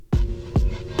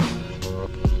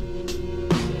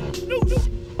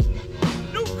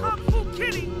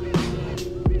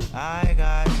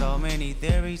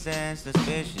worries and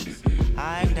suspicions.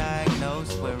 I'm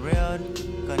diagnosed with real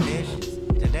conditions.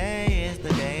 Today is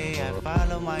the day I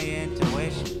follow my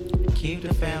intuition. Keep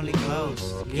the family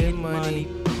close, get money.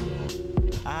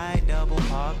 I double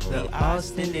park the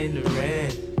Austin in the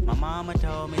red. My mama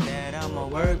told me that I'ma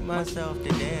work myself to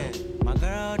death. My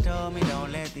girl told me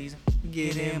don't let these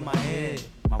get in my head.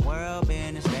 My world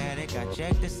been static, I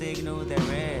check the signal, they're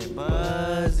red.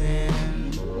 Buzzing,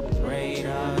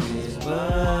 radars is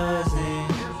buzzing.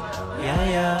 Yeah,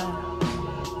 yeah,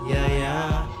 yeah,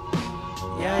 yeah,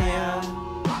 yeah, yeah,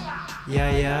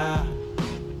 yeah, yeah,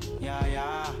 yeah,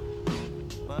 yeah.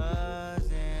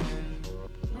 Buzzing,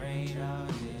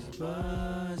 radars is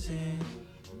buzzing.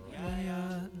 Yeah,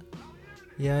 yeah,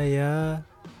 yeah, yeah,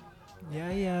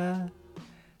 yeah, yeah,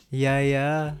 yeah,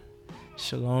 yeah.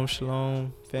 Shalom,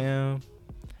 shalom, fam.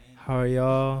 How are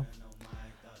y'all?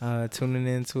 Tuning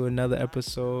in to another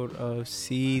episode of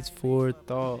Seeds for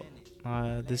Thought.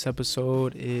 This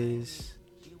episode is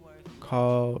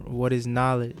called What is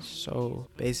Knowledge? So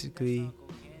basically,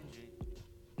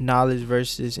 knowledge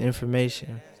versus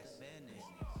information.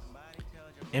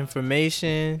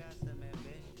 Information,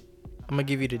 I'm going to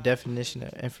give you the definition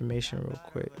of information real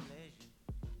quick.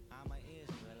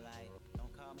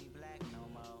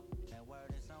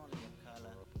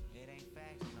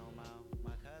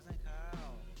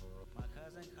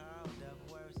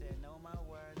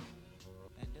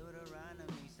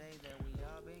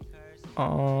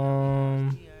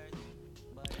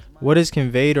 What is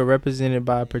conveyed or represented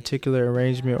by a particular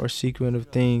arrangement or sequence of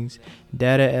things,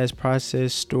 data as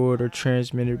processed, stored, or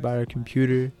transmitted by a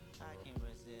computer.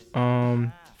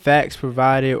 Facts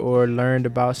provided or learned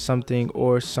about something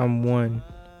or someone.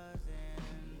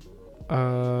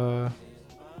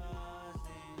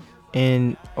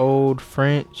 In Old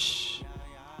French,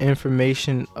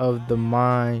 information of the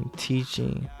mind,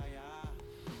 teaching.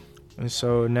 And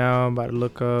so now I'm about to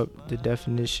look up the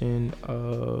definition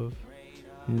of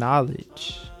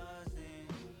knowledge.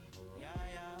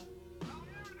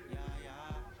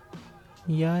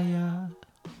 Yeah.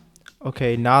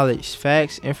 Okay, knowledge,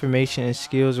 facts, information, and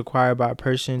skills acquired by a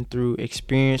person through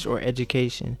experience or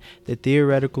education, the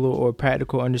theoretical or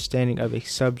practical understanding of a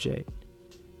subject.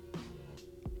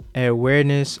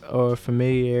 Awareness or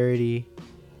familiarity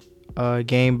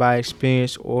gained by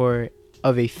experience or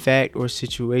of a fact or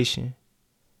situation.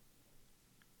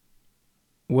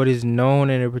 What is known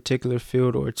in a particular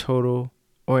field or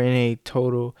in a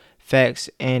total, facts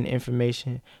and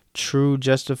information, true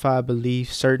justified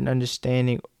belief, certain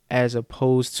understanding as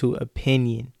opposed to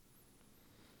opinion.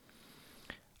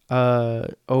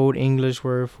 Old English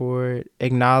word for it,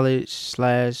 acknowledge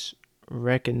 /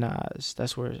 recognize.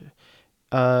 That's where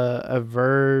a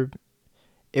verb.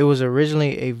 It was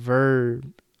originally a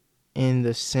verb in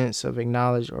the sense of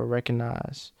acknowledge or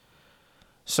recognize.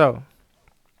 So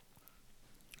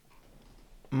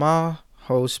my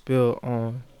whole spiel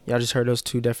on, y'all just heard those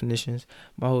two definitions.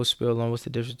 My whole spiel on what's the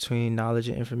difference between knowledge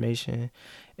and information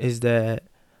is that,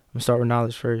 I'm gonna start with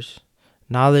knowledge first.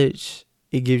 Knowledge,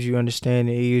 it gives you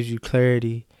understanding, it gives you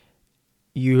clarity.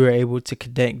 You are able to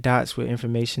connect dots with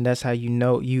information. That's how you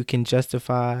know you can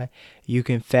justify, you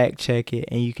can fact check it,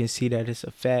 and you can see that it's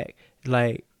a fact.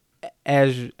 Like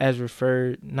as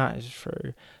referred, not as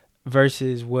referred,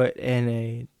 versus what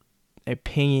an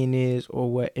opinion is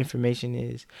or what information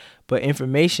is. But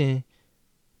information,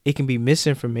 it can be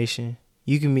misinformation.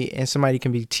 You can be, and somebody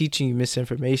can be teaching you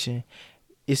misinformation.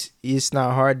 It's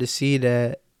not hard to see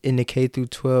that in the K through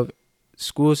 12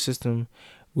 school system,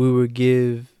 we were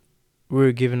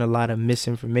given a lot of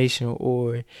misinformation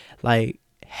or like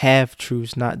half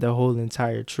truths, not the whole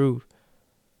entire truth.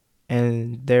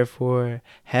 And therefore,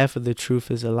 half of the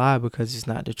truth is a lie because it's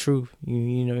not the truth.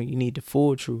 You know, you need the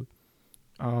full truth.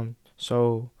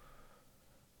 So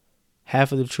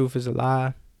half of the truth is a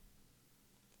lie.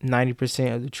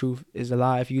 90% of the truth is a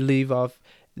lie. If you leave off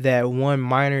that one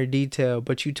minor detail,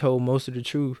 but you told most of the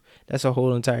truth, that's a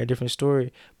whole entire different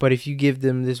story. But if you give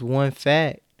them this one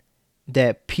fact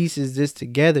that pieces this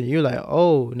together, you're like,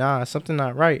 oh, nah, something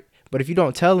not right. But if you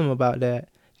don't tell them about that,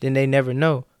 then they never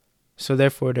know. So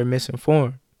therefore, they're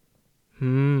misinformed.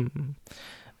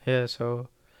 Yeah, so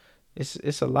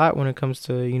it's a lot when it comes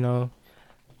to, you know,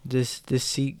 this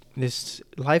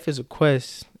life is a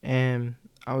quest. And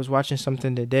I was watching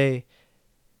something today.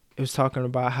 It was talking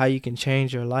about how you can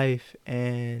change your life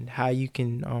and how you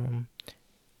can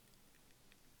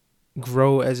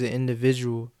grow as an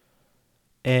individual.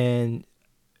 And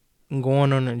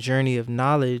going on a journey of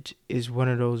knowledge is one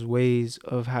of those ways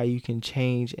of how you can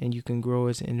change and you can grow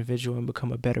as an individual and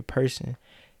become a better person.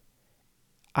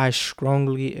 I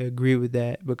strongly agree with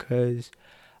that because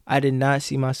I did not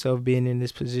see myself being in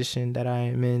this position that I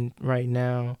am in right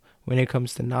now when it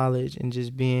comes to knowledge and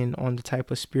just being on the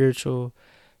type of spiritual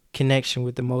connection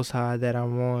with the Most High that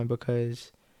I'm on,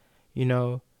 because, you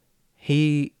know,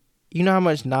 he, you know how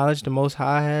much knowledge the Most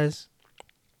High has?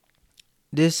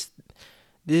 This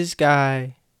this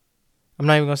guy, I'm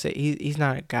not even gonna say he's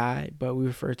not a guy, but we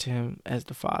refer to him as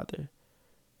the Father.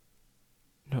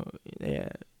 No, yeah,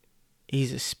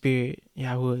 he's a spirit.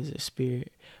 Yahweh is a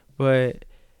spirit. But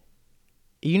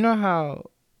you know how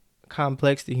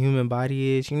complex the human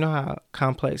body is? You know how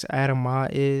complex Adamah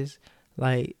is?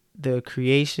 Like the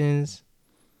creations,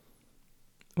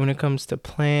 when it comes to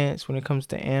plants, when it comes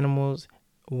to animals,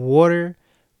 water,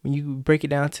 when you break it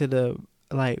down to the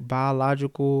like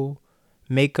biological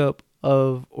makeup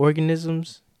of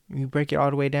organisms, you break it all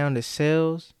the way down to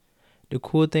cells. The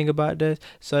cool thing about this,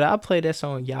 so I play that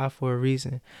song Yah for a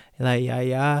reason. Like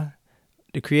Yah,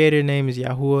 the creator name is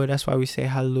Yahuwah. That's why we say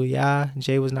Hallelujah.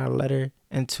 J was not a letter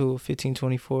until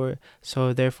 1524,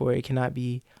 so therefore it cannot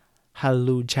be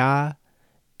Hallelujah.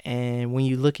 And when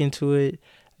you look into it,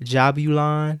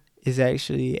 Jabulon is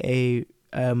actually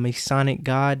a Masonic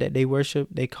god that they worship.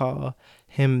 They call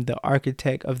him the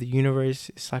architect of the universe.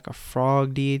 It's like a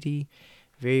frog deity.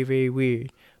 Very, very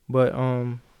weird. But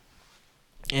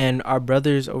and our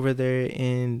brothers over there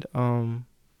in what am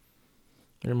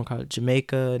I call it,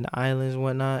 Jamaica and the islands and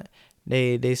whatnot,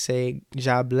 they say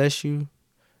God bless you,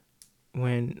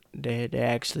 when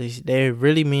they're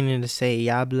really meaning to say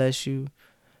Yah bless you,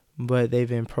 but they've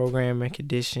been programmed and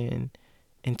conditioned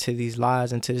into these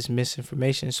lies, into this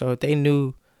misinformation. So if they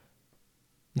knew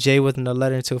J wasn't a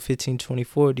letter until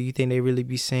 1524, do you think they really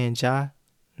be saying Jah?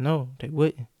 No, they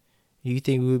wouldn't. Do you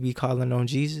think we would be calling on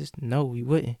Jesus? No, we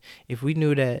wouldn't. If we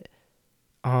knew that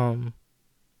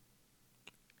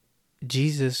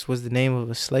Jesus was the name of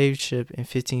a slave ship in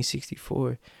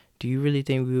 1564, do you really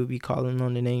think we would be calling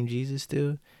on the name Jesus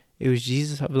still? It was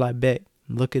Jesus of Liebeck.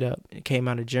 Look it up. It came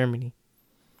out of Germany.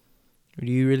 Do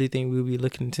you really think we would be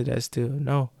looking into that still?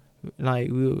 No. Like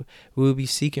we will be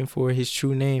seeking for his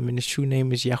true name, and his true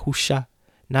name is Yahusha,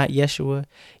 not Yeshua.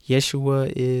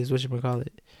 Yeshua is what you call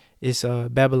it. It's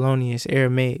Babylonian, it's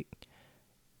Aramaic.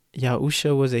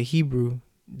 Yahusha was a Hebrew.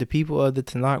 The people of the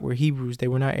Tanakh were Hebrews. They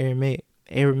were not Aramaic.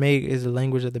 Aramaic is the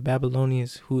language of the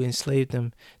Babylonians who enslaved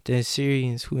them, the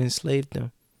Assyrians who enslaved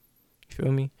them. You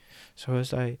feel me? So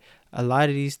it's like a lot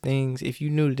of these things, if you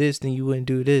knew this, then you wouldn't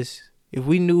do this. If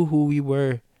we knew who we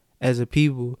were as a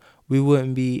people, we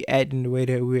wouldn't be acting the way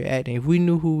that we're acting. If we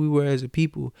knew who we were as a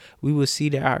people, we would see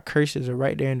that our curses are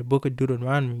right there in the book of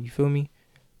Deuteronomy. You feel me?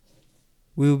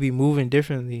 We would be moving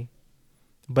differently.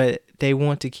 But they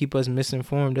want to keep us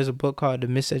misinformed. There's a book called The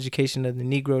Miseducation of the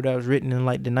Negro that was written in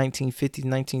like the 1950s,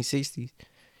 1960s.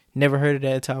 Never heard of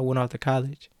that until I went off to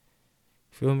college.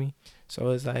 Feel me? So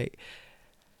it's like,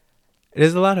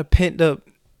 there's a lot of pent up,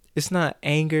 it's not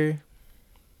anger,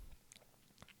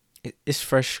 it's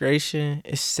frustration,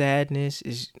 it's sadness,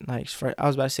 it's like, I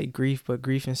was about to say grief, but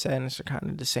grief and sadness are kind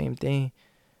of the same thing.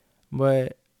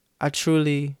 But I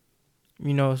truly,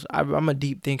 you know, I'm a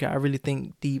deep thinker. I really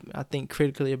think deep. I think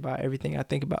critically about everything. I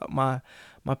think about my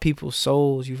people's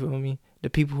souls. You feel me? The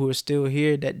people who are still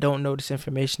here that don't know this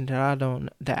information that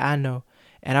I know,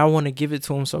 and I want to give it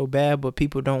to them so bad, but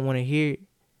people don't want to hear it.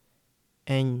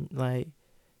 And like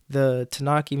the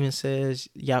Tanakh even says,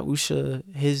 Yahusha,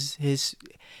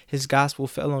 his gospel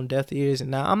fell on deaf ears. And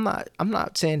now I'm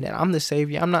not saying that I'm the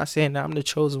savior. I'm not saying that I'm the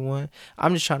chosen one.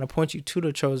 I'm just trying to point you to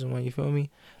the chosen one. You feel me?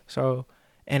 So.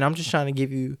 And I'm just trying to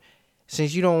give you,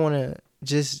 since you don't want to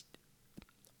just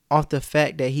off the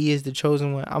fact that he is the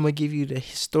chosen one, I'm going to give you the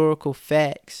historical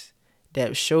facts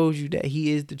that shows you that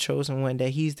he is the chosen one, that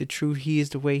he's the truth, he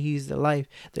is the way, he is the life.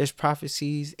 There's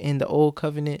prophecies in the old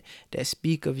covenant that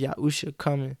speak of Yahusha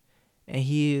coming, and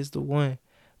he is the one.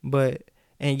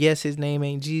 And yes, his name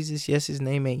ain't Jesus. Yes, his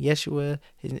name ain't Yeshua.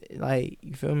 Like,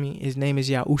 you feel me? His name is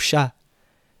Yahusha.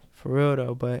 For real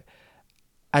though. But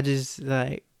I just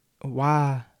like,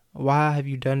 why have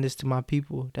you done this to my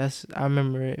people? I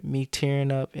remember me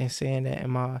tearing up and saying that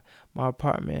in my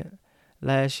apartment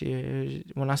last year.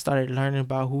 When I started learning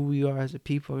about who we are as a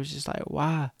people, it's just like,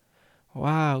 why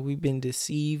we've been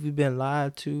deceived, we've been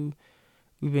lied to,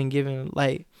 we've been given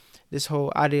like this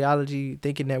whole ideology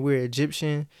thinking that we're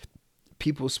Egyptian,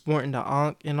 people sporting the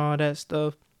Ankh and all that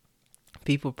stuff,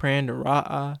 people praying to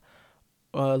Ra'ah,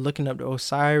 looking up to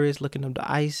Osiris, looking up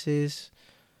to Isis,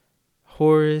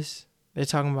 Horus. They're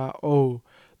talking about, oh,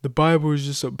 the Bible is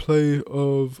just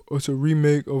it's a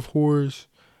remake of Horus.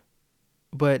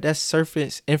 But that's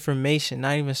surface information,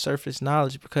 not even surface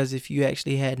knowledge, because if you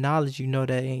actually had knowledge, you know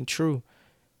that ain't true.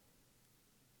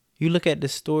 You look at the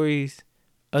stories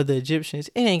of the Egyptians,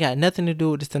 it ain't got nothing to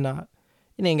do with the Tanakh.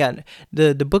 It ain't got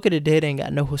the Book of the Dead ain't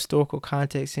got no historical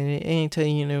context in it. It ain't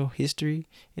telling you no history.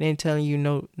 It ain't telling you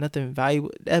no nothing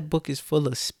valuable. That book is full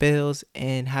of spells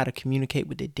and how to communicate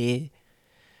with the dead.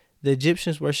 The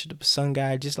Egyptians worshipped the sun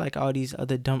god just like all these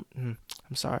other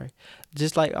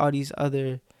just like all these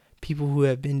other people who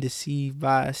have been deceived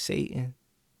by Satan.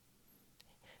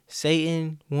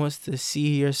 Satan wants to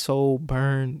see your soul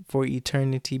burn for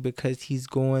eternity because he's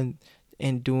going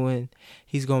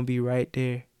to be right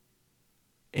there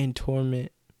in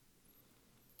torment.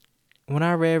 When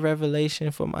I read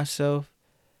Revelation for myself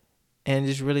and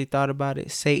just really thought about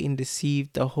it, Satan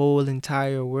deceived the whole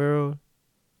entire world.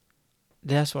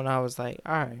 That's when I was like,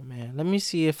 all right, man, let me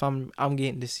see if I'm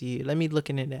getting deceived. Let me look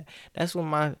into that. That's when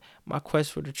my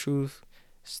quest for the truth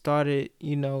started,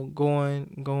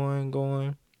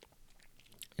 going.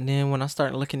 And then when I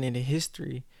started looking into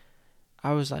history,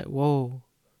 I was like, whoa,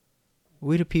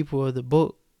 we the people of the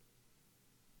book.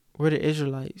 We're the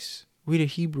Israelites. We the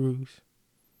Hebrews.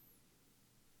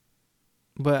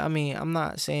 But I mean, I'm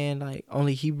not saying like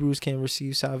only Hebrews can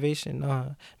receive salvation.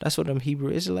 Nah, that's what them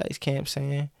Hebrew Israelites camp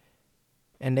saying.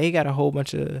 And they got a whole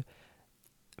bunch of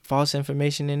false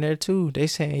information in there too. They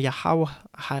saying Yahweh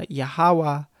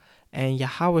and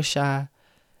Yahawashai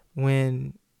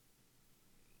when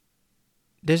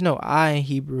there's no I in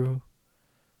Hebrew.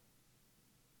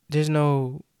 There's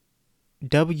no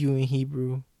W in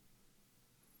Hebrew.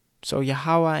 So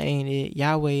Yahweh ain't it.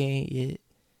 Yahweh ain't it.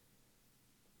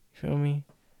 Feel me?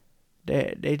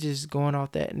 They just going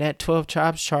off that. And that 12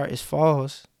 tribes chart is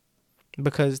false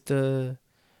because the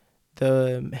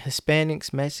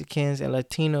Hispanics, Mexicans, and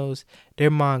Latinos, they're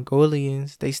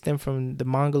Mongolians. They stem from the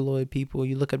Mongoloid people.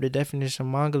 You look up the definition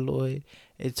of Mongoloid,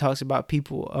 it talks about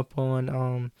people up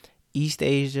on East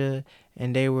Asia,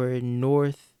 and they were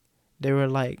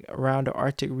like around the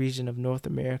Arctic region of North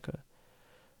America.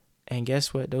 And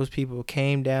guess what? Those people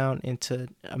came down into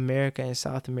America and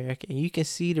South America, and you can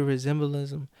see the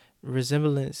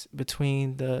resemblance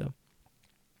between the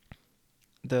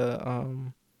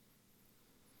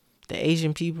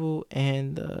Asian people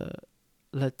and the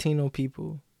Latino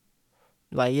people.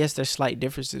 Like, yes, there's slight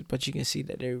differences, but you can see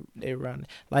that they're around.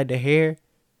 Like the hair,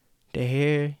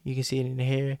 you can see it in the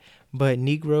hair. But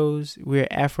Negroes, we're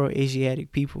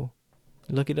Afro-Asiatic people.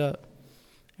 Look it up.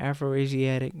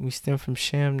 Afro-Asiatic. We stem from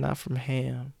Shem, not from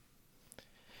Ham.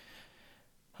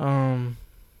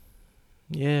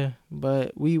 Yeah,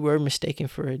 but we were mistaken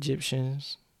for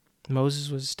Egyptians.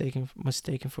 Moses was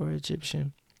mistaken for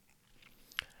Egyptian.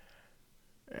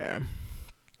 Yeah.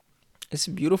 It's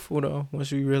beautiful though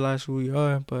once we realize who we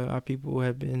are, but our people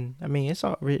have been. I mean, it's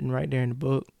all written right there in the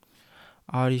book.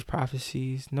 All these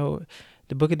prophecies. No,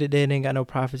 the Book of the Dead ain't got no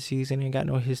prophecies and ain't got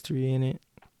no history in it.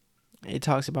 It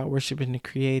talks about worshiping the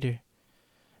Creator,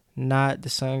 not the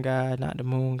sun god, not the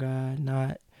moon god,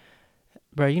 not,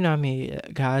 bro. You know how many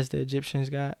gods the Egyptians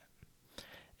got,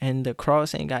 and the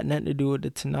cross ain't got nothing to do with the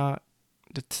Tanakh.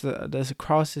 The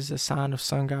cross is a sign of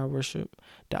sun god worship.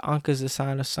 The Ankh is a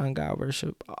sign of sun god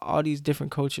worship. All these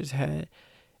different cultures had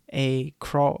a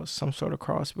cross, some sort of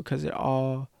cross, because it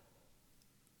all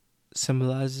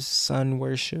symbolizes sun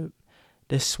worship.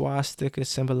 The swastika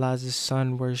symbolizes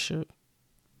sun worship.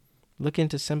 Look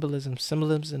into symbolism.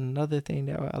 Symbolism is another thing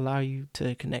that will allow you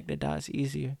to connect the dots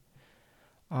easier.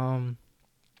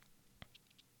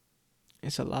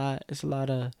 It's a lot. It's a lot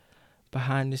of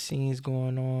behind the scenes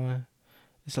going on.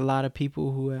 It's a lot of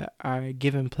people who are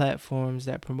given platforms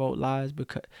that promote lies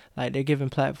because, like, they're given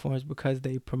platforms because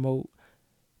they promote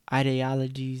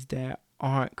ideologies that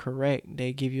aren't correct.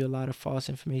 They give you a lot of false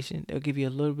information. They'll give you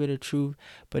a little bit of truth,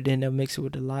 but then they'll mix it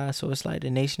with the lies. So it's like the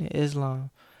Nation of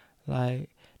Islam. Like,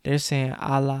 they're saying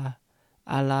Allah,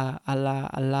 Allah, Allah,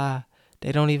 Allah.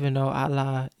 They don't even know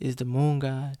Allah is the moon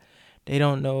god. They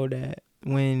don't know that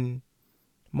when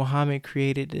Muhammad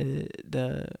created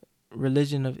the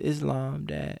religion of Islam,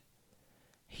 that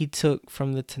he took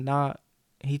from the Tanakh,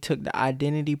 he took the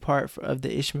identity part of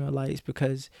the Ishmaelites,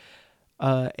 because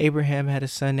Abraham had a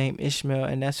son named Ishmael,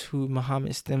 and that's who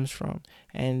Muhammad stems from.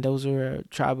 And those were a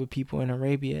tribe of people in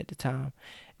Arabia at the time.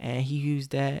 And he used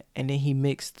that, and then he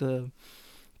mixed the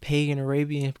pagan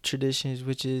Arabian traditions,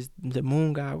 which is the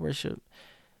moon god worship,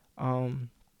 and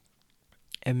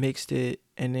mixed it.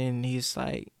 And then he's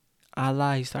like,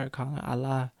 Allah, he started calling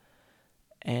Allah.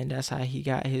 And that's how he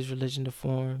got his religion to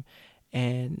form.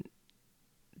 And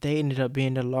they ended up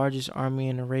being the largest army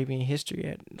in Arabian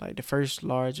history, like the first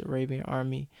large Arabian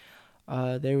army.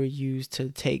 They were used to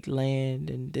take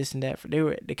land and this and that.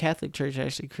 The Catholic Church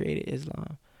actually created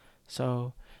Islam.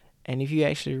 So, and if you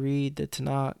actually read the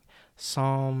Tanakh,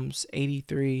 Psalms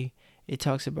 83, It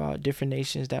talks about different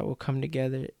nations that will come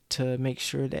together to make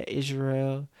sure that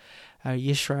Israel,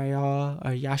 Yashrael,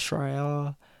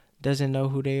 doesn't know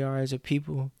who they are as a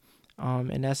people.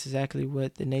 And that's exactly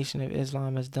what the Nation of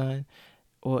Islam has done,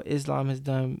 or Islam has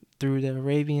done through the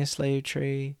Arabian slave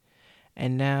trade,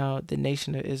 and now the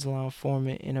Nation of Islam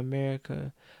forming in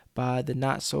America by the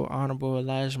not so honorable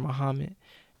Elijah Muhammad.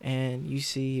 And you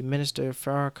see Minister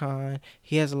Farrakhan,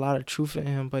 he has a lot of truth in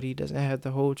him, but he doesn't have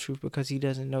the whole truth because he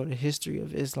doesn't know the history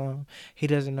of Islam. He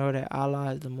doesn't know that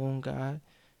Allah is the moon god.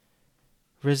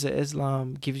 Rizza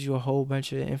Islam gives you a whole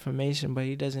bunch of information, but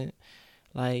he doesn't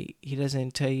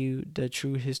tell you the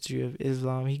true history of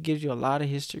Islam. He gives you a lot of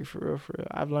history, for real, for real.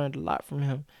 I've learned a lot from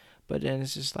him. But then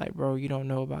it's just like, bro, you don't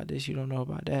know about this, you don't know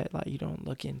about that. Like, you don't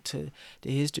look into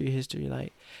the history.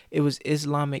 Like, it was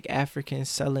Islamic Africans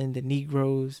selling the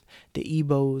Negroes, the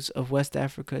Igbos of West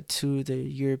Africa to the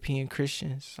European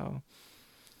Christians. So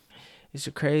it's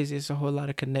a whole lot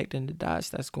of connecting the dots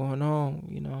that's going on,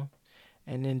 you know.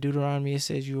 And in Deuteronomy, it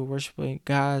says you were worshiping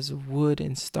gods of wood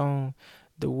and stone.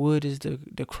 The wood is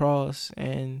the cross,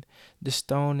 and the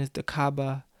stone is the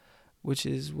Kaaba, which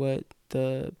is what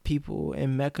the people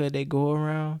in Mecca, they go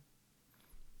around.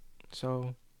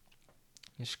 So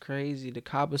it's crazy. The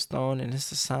Kaaba stone, and it's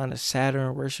the sign of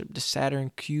Saturn, worship the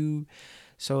Saturn cube.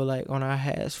 So like on our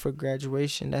hats for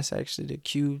graduation, that's actually the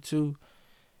cube too.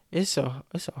 It's a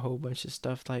whole bunch of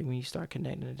stuff. Like when you start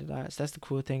connecting the dots, that's the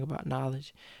cool thing about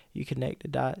knowledge. You connect the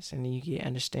dots and then you get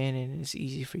understanding, and it's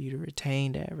easy for you to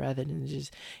retain that rather than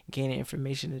just gaining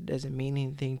information that doesn't mean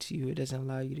anything to you. It doesn't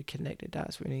allow you to connect the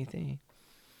dots with anything.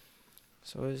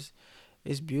 So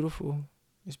it's beautiful.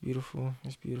 It's beautiful.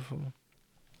 It's beautiful.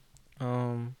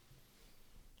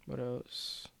 What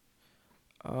else?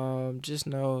 Just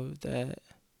know that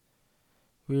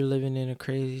we're living in a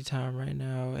crazy time right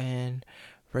now, and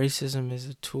racism is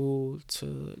a tool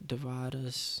to divide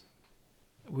us.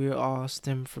 We all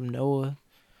stem from Noah.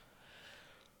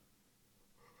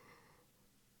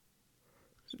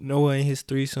 Noah and his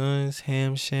three sons,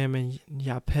 Ham, Shem, and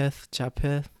Japheth.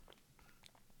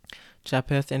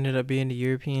 Japheth ended up being the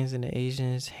Europeans and the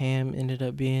Asians. Ham ended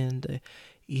up being the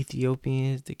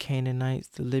Ethiopians, the Canaanites,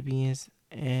 the Libyans,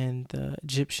 and the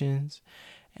Egyptians.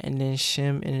 And then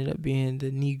Shem ended up being the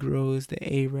Negroes, the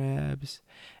Arabs,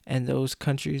 and those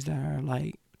countries that are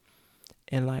like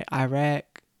in like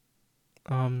Iraq,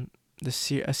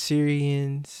 the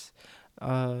Assyrians,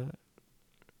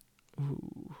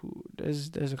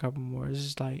 there's a couple more. It's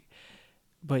just like,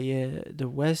 but yeah, the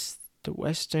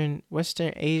Western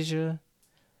Asia,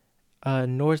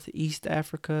 Northeast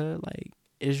Africa, like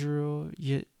Israel.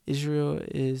 Yeah, Israel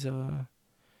is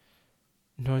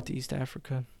Northeast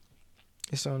Africa.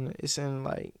 It's in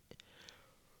like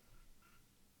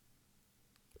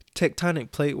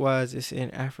tectonic plate wise, it's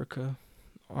in Africa.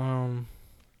 But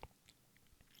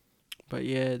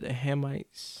yeah, the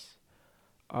Hamites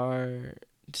are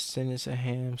descendants of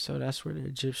Ham, so that's where the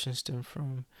Egyptians stem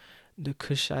from. The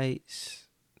Cushites,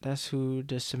 that's who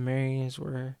the Sumerians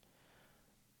were.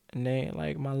 And they,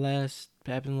 like, my last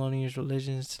Babylonian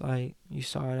religions, like you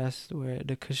saw, that's where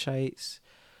the Cushites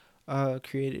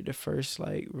created the first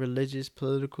like religious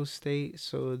political state.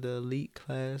 So the elite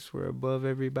class were above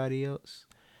everybody else,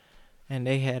 and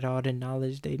they had all the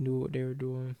knowledge. They knew what they were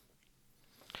doing.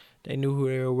 They knew who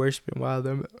they were worshiping. While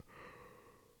the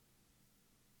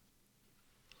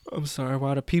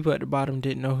people at the bottom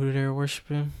didn't know who they were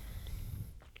worshiping.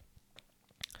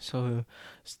 So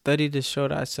study to show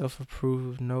thyself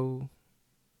approved. Know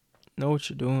what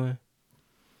you're doing.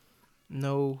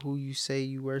 Know who you say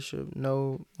you worship.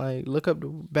 Know, like, look up the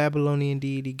Babylonian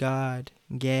deity God,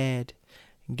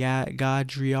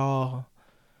 Gadriel.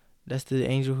 That's the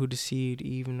angel who deceived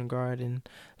Eve in the garden.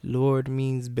 Lord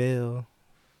means Baal.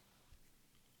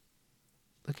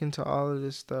 Look into all of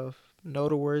this stuff. Know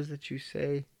the words that you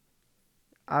say.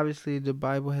 Obviously, the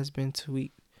Bible has been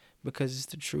tweaked because it's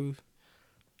the truth.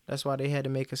 That's why they had to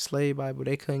make a slave Bible.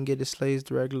 They couldn't get the slaves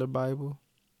the regular Bible.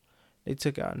 They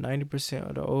took out 90%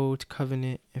 of the old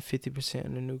covenant and 50%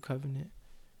 of the new covenant.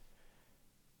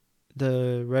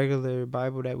 The regular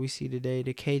Bible that we see today,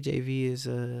 the KJV, is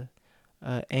a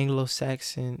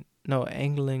Anglican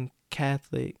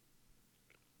Catholic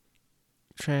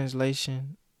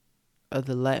translation of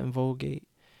the Latin Vulgate.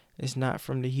 It's not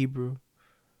from the Hebrew.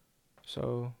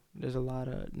 So there's a lot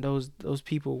of those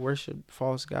people worship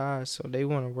false gods, so they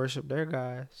want to worship their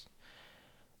gods.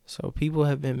 So people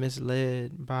have been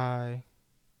misled by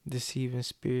deceiving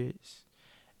spirits.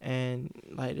 And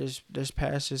like there's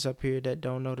pastors up here that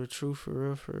don't know the truth, for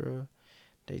real.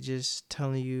 They just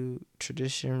telling you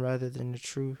tradition rather than the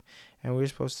truth. And we're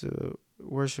supposed to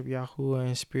worship Yahuwah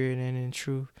in spirit and in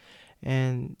truth.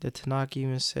 And the Tanakh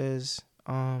even says,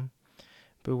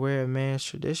 beware of man's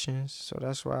traditions. So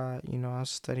that's why, I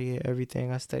study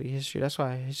everything. I study history. That's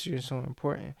why history is so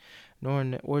important.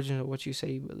 Knowing the origin of what you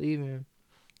say you believe in.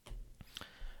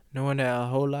 Knowing that a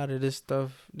whole lot of this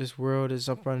stuff, this world is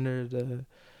up under the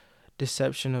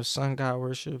deception of sun god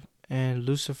worship. And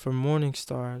Lucifer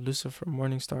Morningstar. Lucifer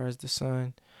Morningstar is the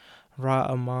sun. Ra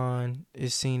Aman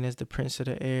is seen as the prince of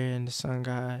the air and the sun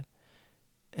god.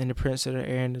 And the prince of the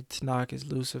air in the Tanakh is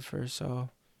Lucifer. So,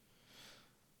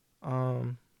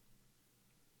 a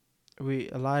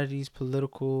lot of these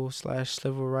political /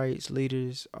 civil rights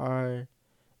leaders are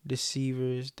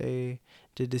deceivers. The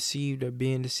deceived are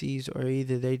being deceived, or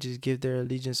either they just give their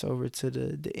allegiance over to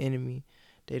the enemy.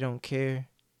 They don't care.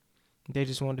 They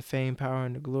just want the fame, power,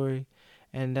 and the glory.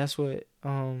 And that's what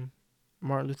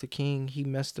Martin Luther King, he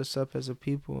messed us up as a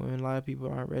people, and a lot of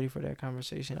people aren't ready for that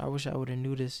conversation. I wish I would have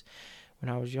knew this when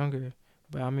I was younger.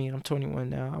 But I mean, I'm 21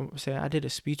 now. I'm saying I did a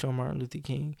speech on Martin Luther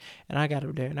King, and I got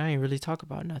up there, and I ain't really talk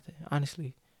about nothing.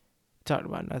 Honestly, talked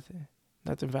about nothing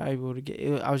valuable to get.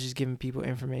 I was just giving people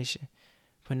information,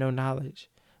 but no knowledge.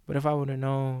 But if I would have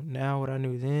known now what I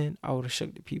knew then, I would have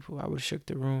shook the people. I would have shook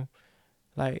the room.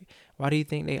 Like, why do you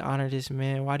think they honor this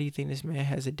man? Why do you think this man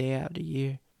has a day out of the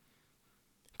year?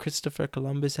 Christopher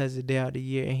Columbus has a day out of the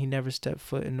year, and he never stepped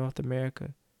foot in North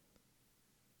America.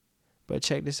 But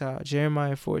check this out.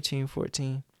 Jeremiah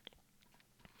 14:14.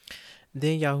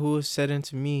 Then Yahuwah said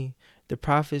unto me, the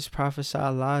prophets prophesy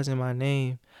lies in my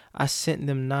name. I sent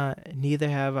them not, neither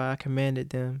have I commanded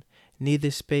them, neither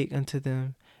spake unto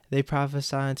them. They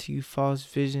prophesy unto you false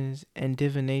visions and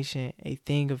divination, a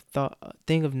thing of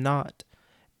naught,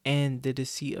 and the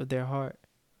deceit of their heart.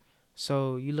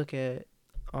 So you look at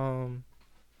Martin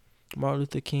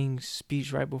Luther King's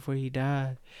speech right before he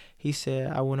died. He said,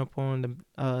 I went up on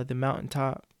the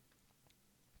mountaintop,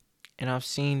 and I've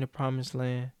seen the promised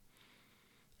land.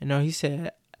 He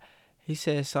said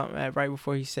something right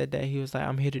before he said that. He was like,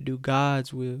 I'm here to do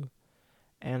God's will.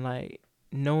 And like,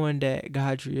 knowing that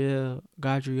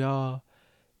Gadriel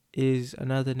is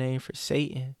another name for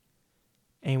Satan.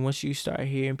 And once you start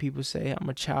hearing people say, I'm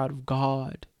a child of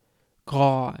God,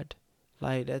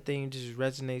 like that thing just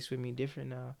resonates with me different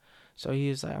now. So he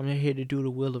was like, I'm here to do the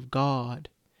will of God.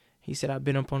 He said, I've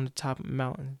been up on the top of the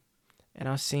mountain, and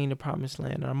I've seen the promised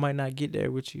land, and I might not get there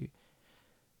with you.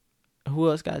 Who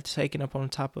else got taken up on the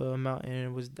top of a mountain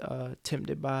and was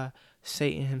tempted by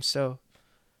Satan himself,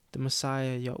 the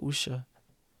Messiah, Yahusha?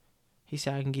 He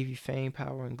said, I can give you fame,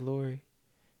 power, and glory.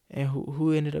 And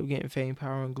who ended up getting fame,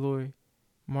 power, and glory?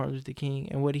 Martin Luther King.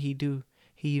 And what did he do?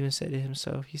 He even said it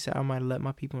himself. He said, I might let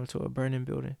my people into a burning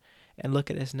building. And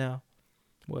look at us now.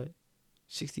 What?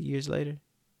 60 years later?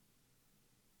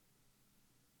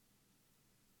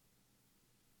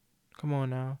 Come on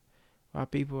now. Our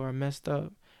people are messed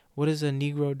up. What is a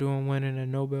Negro doing winning a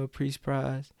Nobel Peace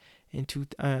Prize not in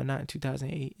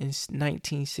 2008, in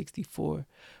 1964?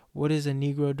 What is a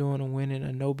Negro doing winning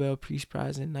a Nobel Peace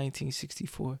Prize in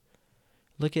 1964?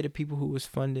 Look at the people who was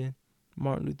funding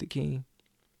Martin Luther King.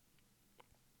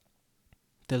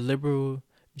 The liberal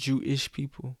Jewish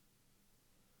people.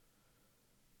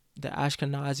 The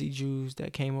Ashkenazi Jews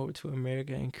that came over to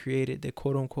America and created the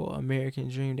quote-unquote American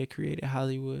dream. They created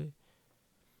Hollywood.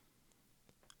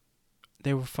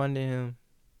 They were funding him.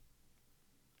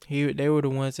 They were the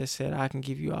ones that said, I can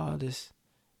give you all this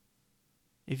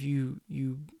if you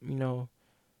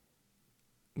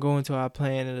go into our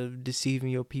plan of deceiving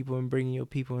your people and bringing your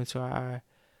people into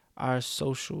our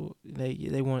social.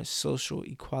 They want social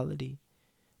equality,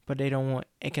 but they don't want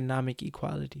economic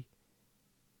equality.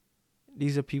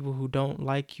 These are people who don't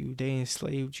like you. They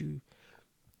enslaved you.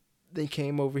 They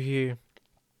came over here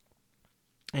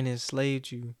and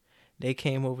enslaved you. They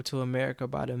came over to America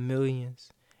by the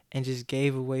millions and just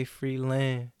gave away free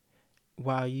land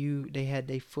while they had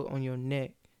their foot on your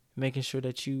neck, making sure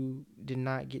that you did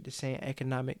not get the same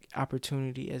economic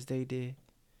opportunity as they did.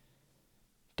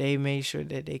 They made sure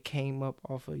that they came up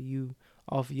off of you,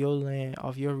 off your land,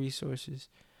 off your resources.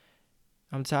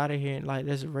 I'm tired of hearing like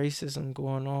there's racism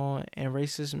going on, and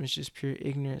racism is just pure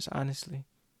ignorance, honestly.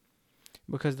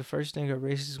 Because the first thing a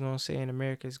racist is going to say in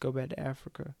America is go back to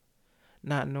Africa.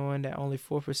 Not knowing that only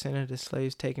 4% of the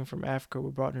slaves taken from Africa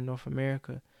were brought to North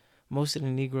America. Most of the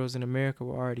Negroes in America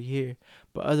were already here.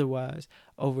 But otherwise,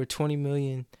 over 20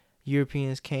 million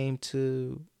Europeans came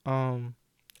to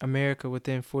America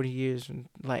within 40 years, from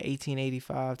like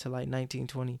 1885 to like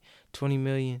 1920. 20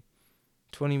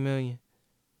 million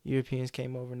Europeans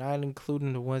came over, not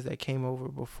including the ones that came over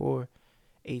before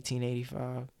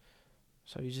 1885.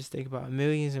 So you just think about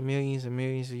millions and millions and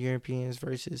millions of Europeans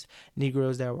versus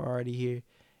Negroes that were already here.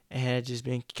 and had just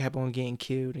been kept on getting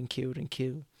killed and killed and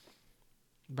killed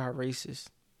by racists.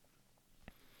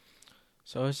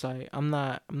 So it's like I'm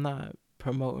not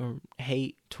promoting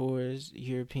hate towards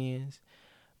Europeans,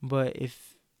 but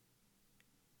if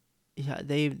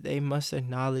they must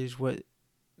acknowledge what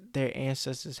their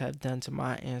ancestors have done to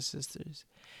my ancestors.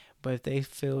 But if they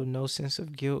feel no sense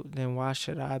of guilt, then why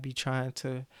should I be trying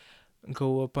to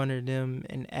go up under them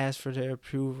and ask for their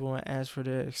approval and ask for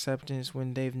their acceptance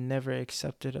when they've never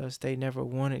accepted us? They never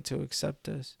wanted to accept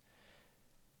us.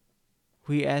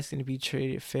 We asking to be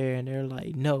treated fair, and they're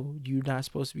like, no, you're not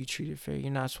supposed to be treated fair.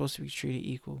 You're not supposed to be treated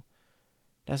equal.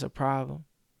 That's a problem.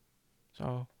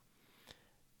 So,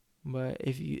 but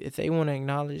if they want to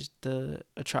acknowledge the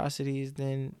atrocities,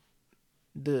 then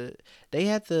they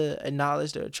have to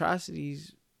acknowledge the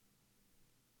atrocities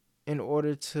in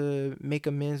order to make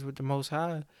amends with the Most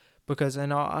High. Because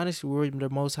in all honesty, we're the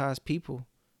Most High's people.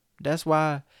 That's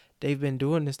why they've been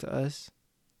doing this to us.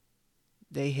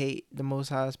 They hate the Most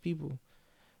High's people.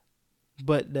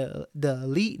 But the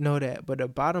elite know that, but the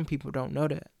bottom people don't know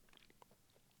that.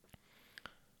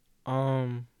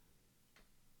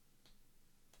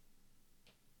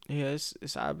 Yeah,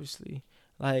 it's obviously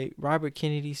like Robert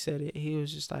Kennedy said it. He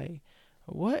was just like,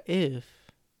 what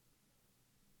if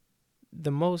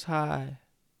the Most High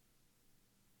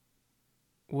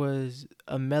was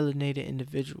a melanated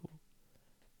individual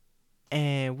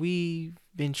and we've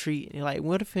been treating, like,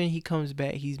 what if when he comes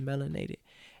back he's melanated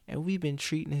and we've been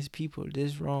treating his people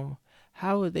this wrong?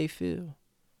 How would they feel?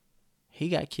 He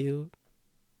got killed.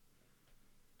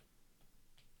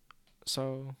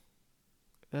 So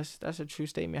that's a true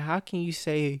statement. How can you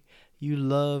say you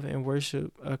love and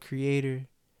worship a creator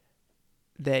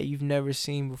that you've never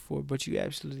seen before, but you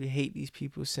absolutely hate these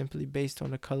people simply based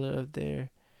on the color of their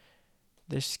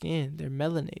skin? They're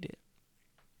melanated.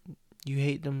 You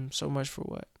hate them so much for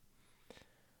what?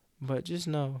 But just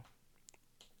know,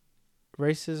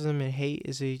 racism and hate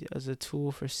is a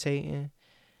tool for Satan.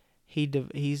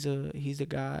 He's a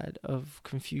god of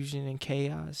confusion and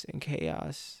chaos.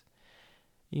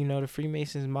 You know, the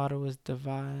Freemasons' motto is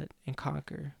divide and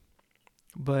conquer,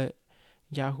 but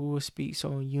Yahuwah speaks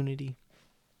on unity.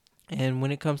 And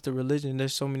when it comes to religion,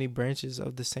 there's so many branches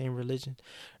of the same religion.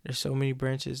 There's so many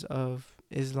branches of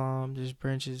Islam. There's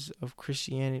branches of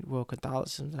Christianity. Well,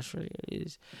 Catholicism, that's really what it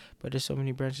is. But there's so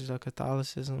many branches of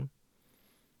Catholicism.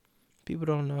 People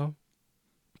don't know.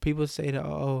 People say that,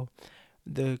 oh,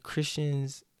 the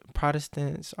Christians,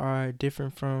 Protestants are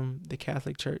different from the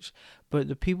Catholic Church. But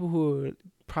the people who were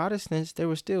Protestants, they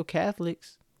were still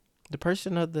Catholics. The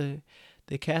person of the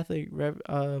Catholic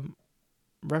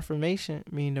Reformation,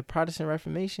 the Protestant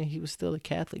Reformation, he was still a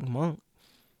Catholic monk.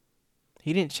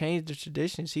 He didn't change the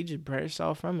traditions. He just branched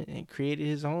off from it and created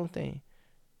his own thing.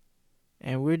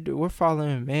 And we're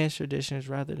following man's traditions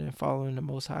rather than following the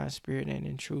Most High Spirit and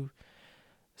in truth.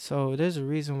 So there's a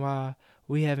reason why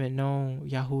we haven't known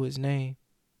Yahuwah's name.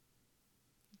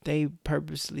 They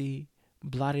purposely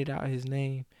blotted out his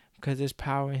name because there's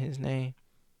power in his name.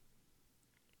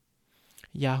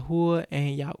 Yahuwah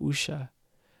and Yahusha.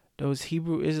 Those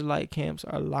Hebrew Israelite camps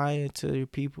are lying to their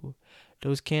people.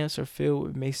 Those camps are filled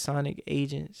with Masonic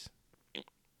agents.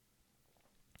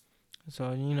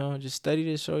 So, just study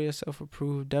to show yourself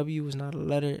approved. W was not a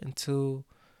letter until,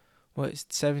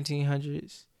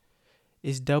 1700s.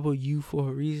 It's W for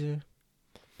a reason.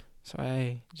 So,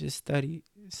 hey, just study.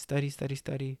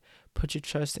 Put your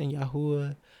trust in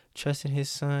Yahuwah. Trust in his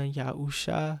son,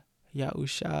 Yahusha.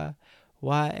 Yahusha.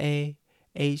 Yahusha.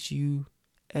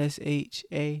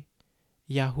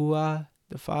 Yahuwah,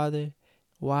 the Father.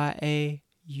 Yahuah.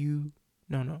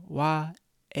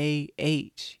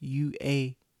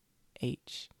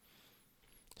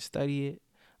 Study it.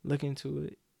 Look into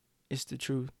it. It's the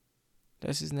truth.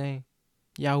 That's his name.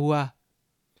 Yahuwah.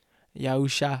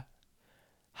 Yahusha.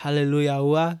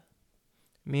 Hallelujah.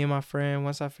 Me and my friend,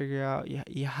 once I figured out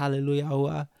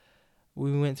Hallelujah,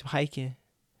 we went to hiking.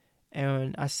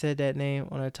 And I said that name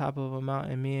on the top of a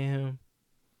mountain, me and him.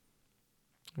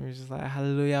 We were just like,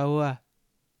 Hallelujah.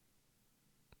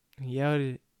 He yelled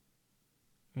it.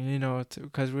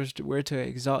 Because we're to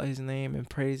exalt his name and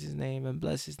praise his name and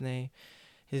bless his name.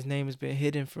 His name has been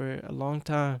hidden for a long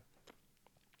time.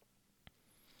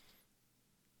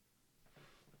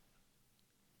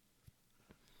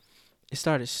 It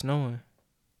started snowing.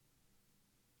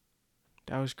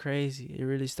 That was crazy. It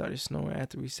really started snowing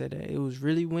after we said that. It was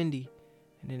really windy,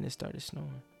 and then it started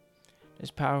snowing.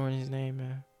 There's power in his name,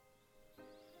 man.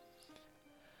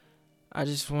 I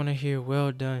just want to hear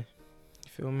well done.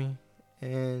 You feel me?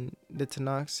 And the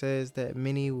Tanakh says that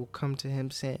many will come to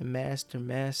him saying, Master,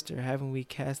 Master, haven't we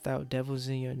cast out devils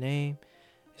in your name?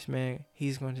 This man,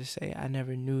 he's going to say, I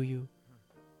never knew you.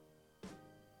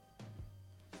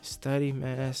 Study,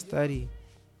 man, study.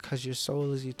 Because your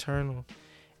soul is eternal.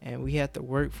 And we have to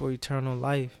work for eternal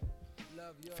life.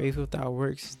 Faith without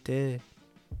works is dead.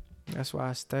 That's why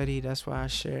I study. That's why I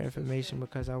share information,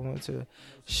 because I want to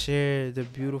share the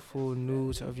beautiful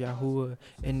news of Yahuwah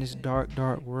in this dark,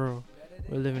 dark world.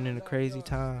 We're living in a crazy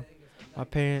time. My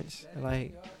parents,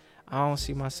 like, I don't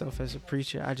see myself as a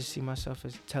preacher. I just see myself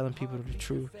as telling people the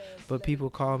truth. But people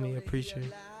call me a preacher.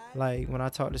 Like, when I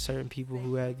talk to certain people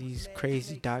who have these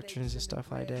crazy doctrines and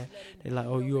stuff like that, they're like,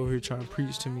 oh, you over here trying to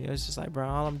preach to me. It's just like, bro,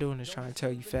 all I'm doing is trying to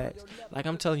tell you facts. Like,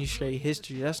 I'm telling you straight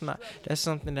history. That's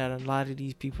something that a lot of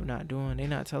these people not doing. They're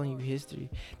not telling you history.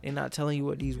 They're not telling you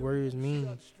what these words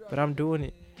mean. But I'm doing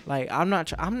it. Like, I'm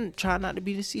trying not to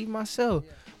be deceived myself.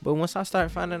 But once I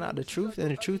start finding out the truth,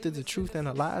 and the truth is the truth and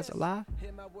a lie is a lie,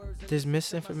 there's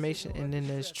misinformation and then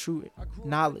there's true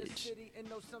knowledge.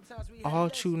 All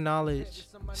true knowledge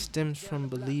stems from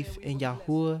belief in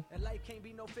Yahuwah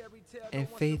and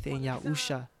faith in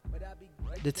Yahusha.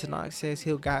 The Tanakh says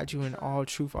he'll guide you in all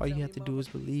truth. All you have to do is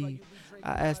believe.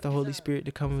 I asked the Holy Spirit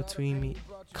to come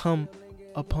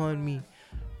upon me,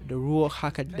 the Ruach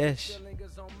HaKodesh,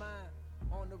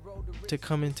 to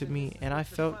come into me, and I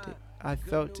felt it,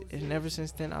 and ever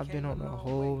since then I've been on a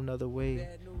whole nother way.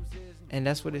 And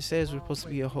that's what it says, we're supposed to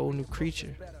be a whole new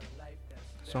creature.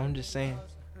 So I'm just saying,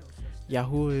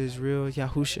 Yahuwah is real,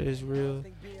 Yahusha is real,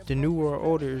 the New World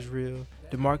Order is real,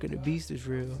 the Mark of the Beast is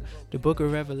real, the Book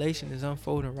of Revelation is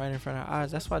unfolding right in front of our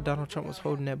eyes. That's why Donald Trump was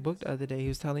holding that book the other day. He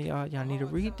was telling y'all need to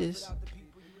read this.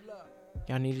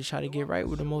 Y'all need to try to get right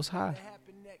with the Most High,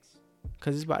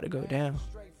 because it's about to go down.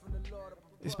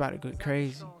 It's about to go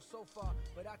crazy.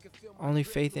 Only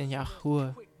faith in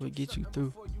Yahuwah will get you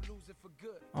through.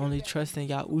 Only trust in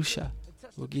Yahusha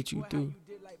will get you through.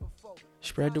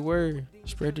 Spread the word.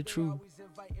 Spread the truth.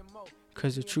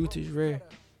 Because the truth is rare.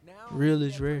 Real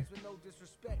is rare.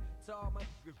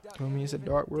 I mean, it's a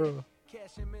dark world.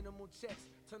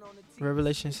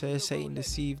 Revelation says Satan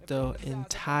deceived the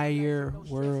entire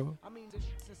world.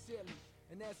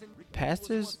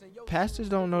 Pastors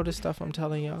don't know the stuff I'm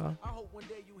telling y'all.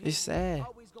 It's sad.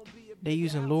 They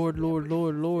using Lord, Lord,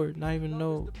 Lord, Lord. Not even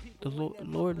know the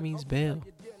Lord means Baal.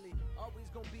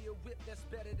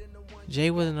 Jay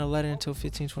wasn't a letter until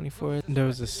 1524. There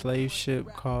was a slave ship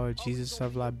called Jesus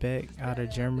of Labec out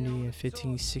of Germany in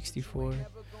 1564.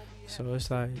 So it's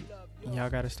like, y'all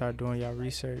gotta start doing y'all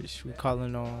research. We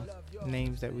calling on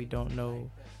names that we don't know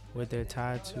what they're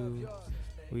tied to.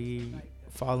 We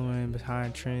following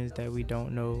behind trends that we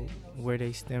don't know where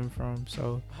they stem from.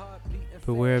 So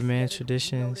beware of man's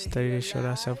traditions, study to show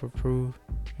thyself approved,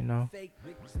 you know.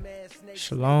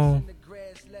 Shalom,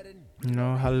 you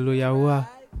know, hallelujah.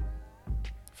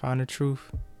 Find the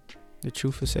truth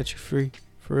will set you free,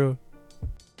 for real.